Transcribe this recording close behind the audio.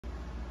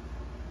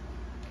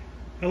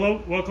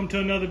Hello, welcome to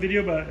another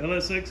video by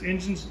LSX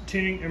Engines,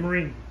 Tuning, and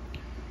Marine.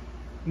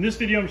 In this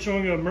video I'm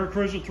showing a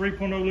Mercruiser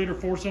 3.0 liter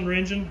 4-cylinder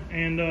engine,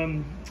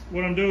 and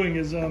what I'm doing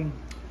is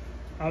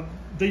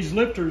these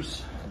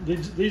lifters,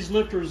 these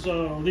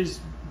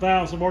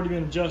valves have already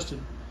been adjusted,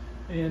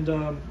 and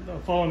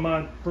following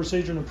my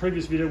procedure in the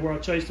previous video where I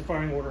chased the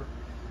firing order.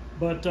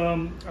 But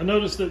I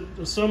noticed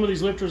that some of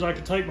these lifters I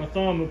could take my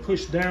thumb and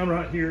push down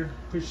right here,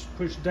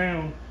 push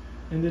down,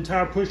 and the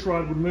entire push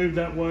rod would move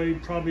that way,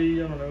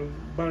 probably, I don't know,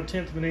 about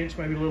 1/10 of an inch,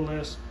 maybe a little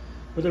less.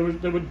 But they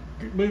would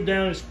move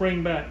down and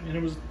spring back, and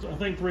it was, I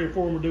think 3 or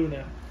 4 of them were doing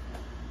that.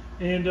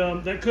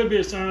 And that could be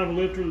a sign of a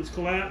lifter that's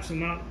collapsed and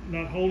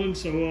not holding.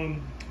 So,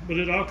 but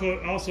it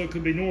also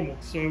could be normal.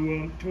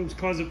 So,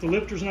 because if the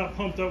lifter's not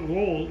pumped up with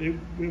oil, it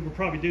would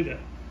probably do that.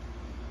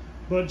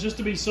 But just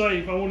to be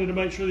safe, I wanted to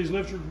make sure these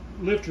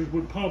lifters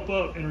would pump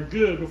up and are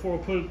good before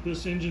I put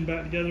this engine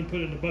back together and put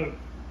it in the boat.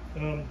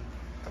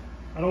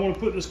 I don't want to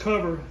put this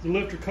cover, the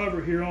lifter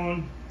cover here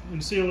on,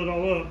 and seal it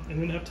all up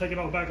and then have to take it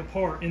all back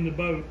apart in the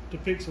boat to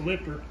fix a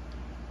lifter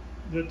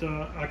that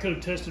I could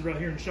have tested right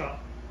here in the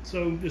shop.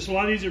 So it's a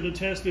lot easier to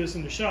test this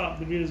in the shop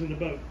than it is in the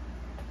boat.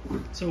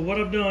 So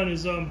what I've done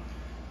is I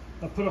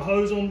put a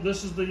hose on.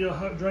 This is the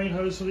drain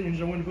hose for the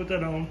engine. I went to put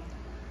that on.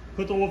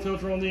 Put the oil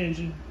filter on the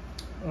engine.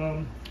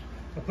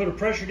 I put a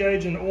pressure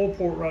gauge in the oil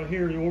port right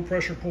here, the oil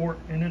pressure port,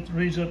 and it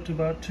reads up to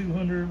about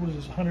 200, what is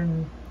this,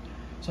 100,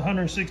 it's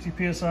 160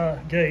 PSI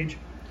gauge.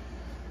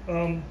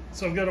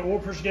 So I've got an oil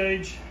pressure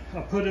gauge. I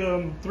put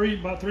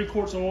about 3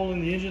 quarts of oil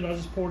in the engine. I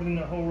just poured it in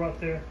that hole right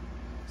there.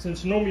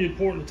 Since normally you'd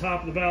pour it in the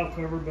top of the valve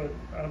cover, but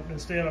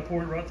instead I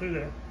poured it right through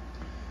there.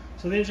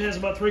 So the engine has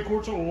about 3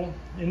 quarts of oil,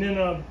 and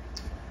then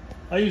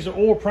I use the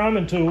oil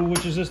priming tool,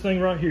 which is this thing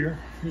right here.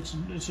 It's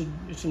an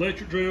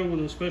electric drill with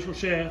a special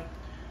shaft.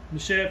 The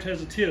shaft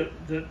has a tip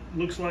that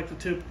looks like the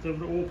tip of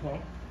the oil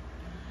pump.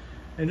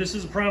 And this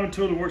is a priming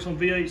tool that works on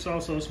V8s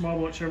also, small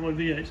block Chevrolet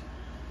V8s.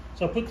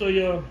 So I put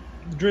the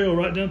drill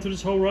right down through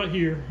this hole right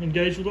here,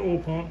 engaged with the oil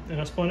pump, and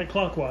I spun it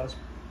clockwise.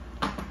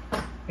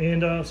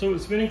 And so it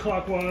was spinning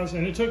clockwise,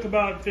 and it took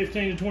about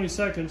 15 to 20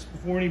 seconds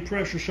before any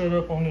pressure showed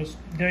up on this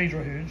gauge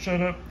right here. It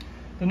showed up,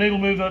 the needle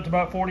moved up to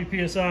about 40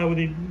 PSI with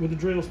the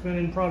drill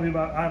spinning probably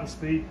about idle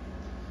speed.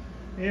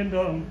 And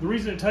the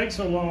reason it takes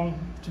so long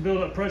to build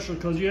up pressure is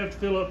because you have to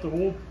fill up the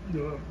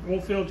oil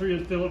filter, you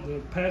have to fill up the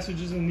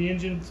passages in the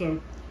engine, so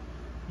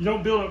you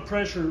don't build up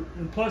pressure,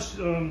 and plus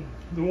the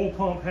oil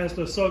pump has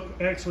to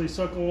actually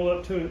suck oil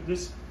up to it.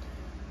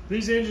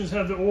 These engines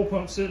have the oil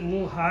pump sitting a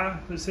little high.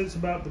 It sits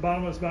about, the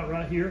bottom of it's about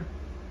right here,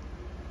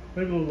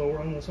 maybe a little lower,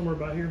 I don't know, somewhere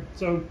about here.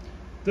 So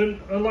then,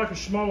 unlike a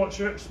small block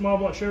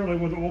Chevrolet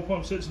where the oil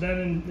pump sits down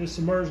and is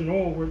submerged in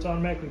oil where it's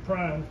automatically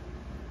primed,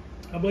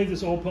 I believe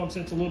this oil pump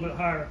sits a little bit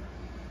higher,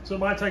 so it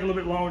might take a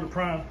little bit longer to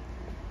prime.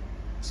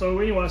 So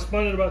anyway, I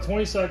spun it about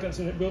 20 seconds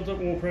and it built up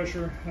oil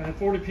pressure. I had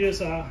 40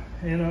 PSI,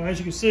 and as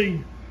you can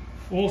see,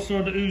 oil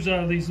started to ooze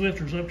out of these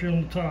lifters up here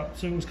on the top.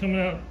 So it was coming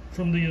out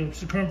from the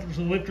circumference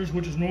of the lifters,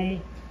 which is normal.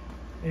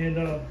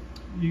 And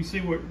you see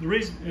what the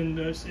reason, and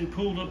it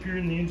pulled up here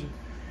in the engine.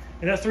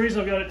 And that's the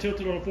reason I've got it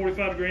tilted on a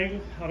 45-degree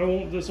angle. I don't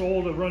want this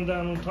oil to run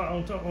down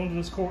onto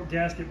this cork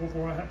gasket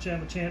before I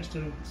have a chance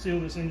to seal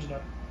this engine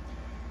up.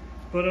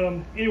 But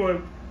anyway,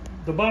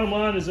 the bottom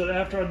line is that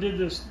after I did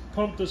this,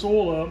 pumped this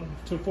oil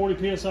up to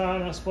 40 PSI,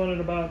 and I spun it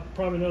about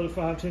probably another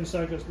 5-10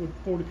 seconds with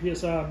 40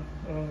 PSI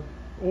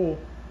oil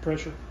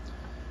pressure.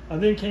 I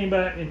then came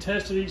back and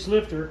tested each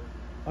lifter.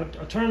 I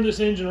turned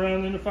this engine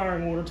around in the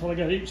firing order until I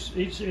got each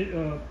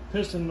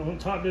piston on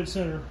top dead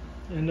center,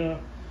 and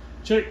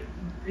checked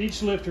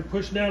each lifter,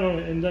 pushed down on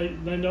it, and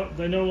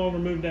they no longer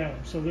move down.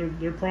 So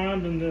they're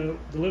primed, and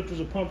the lifters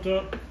are pumped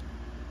up,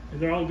 and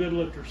they're all good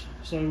lifters.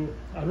 So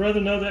I'd rather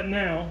know that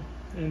now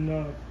and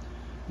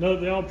know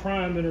that they all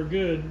primed and are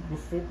good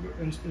before,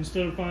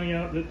 instead of finding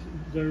out that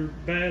they're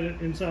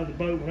bad inside the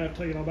boat when I have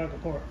to take it all back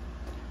apart.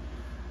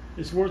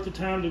 It's worth the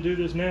time to do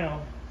this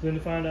now than to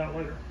find out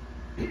later.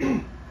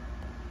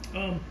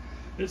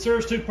 It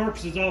serves 2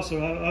 purposes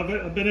also.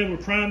 I've been able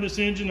to prime this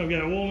engine. I've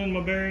got oil in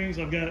my bearings.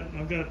 I've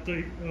got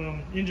the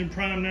engine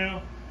primed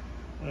now.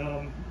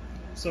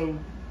 So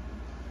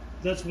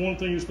that's one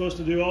thing you're supposed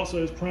to do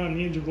also, is prime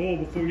the engine with oil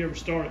before you ever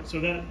start it.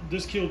 So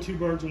this killed 2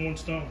 birds with 1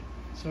 stone.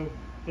 So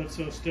that's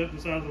a step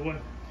that's out of the way.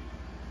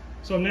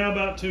 So I'm now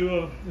about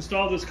to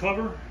install this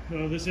cover.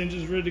 This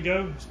engine's ready to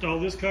go. Install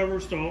this cover,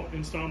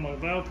 install my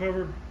valve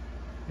cover,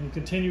 and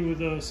continue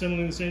with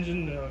assembling this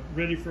engine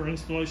ready for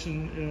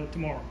installation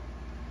tomorrow.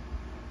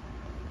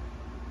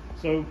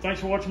 So thanks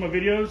for watching my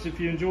videos. If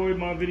you enjoyed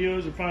my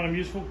videos or find them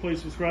useful,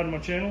 please subscribe to my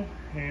channel,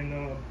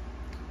 and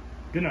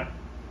good night.